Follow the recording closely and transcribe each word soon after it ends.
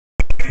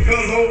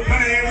Cause old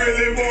pain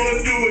really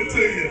wanna do it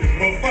to you.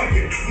 But fuck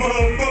it,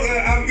 motherfucker,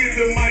 I'll get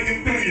the mic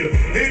and do you.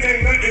 It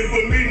ain't nothing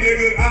for me,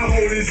 nigga, I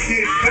hold this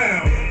shit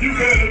down. You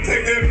better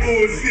take that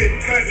bullshit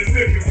back to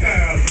nigga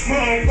town.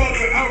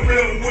 Motherfucker, I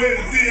rep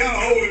Wednesday, I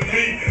hold it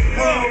me.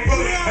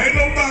 Motherfucker, ain't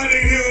nobody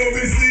here gonna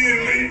be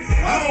seeing me.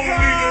 I don't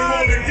even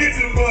wanna get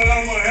you, but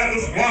I'ma have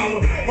to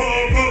swallow.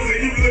 Motherfucker,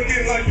 you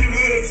looking like you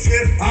little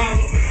shit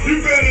holler.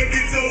 You better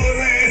get your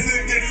little ass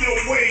and get your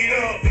weight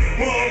up.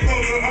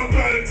 Motherfucker, I'm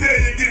trying to tell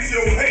you, get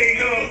your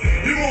hate up.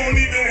 You won't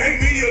even hang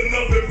me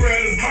enough to grab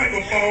this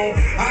microphone.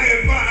 I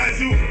advise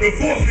you to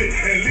forfeit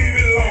and leave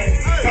it alone.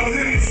 Cause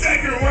in the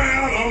second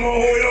round, I'ma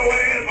hold your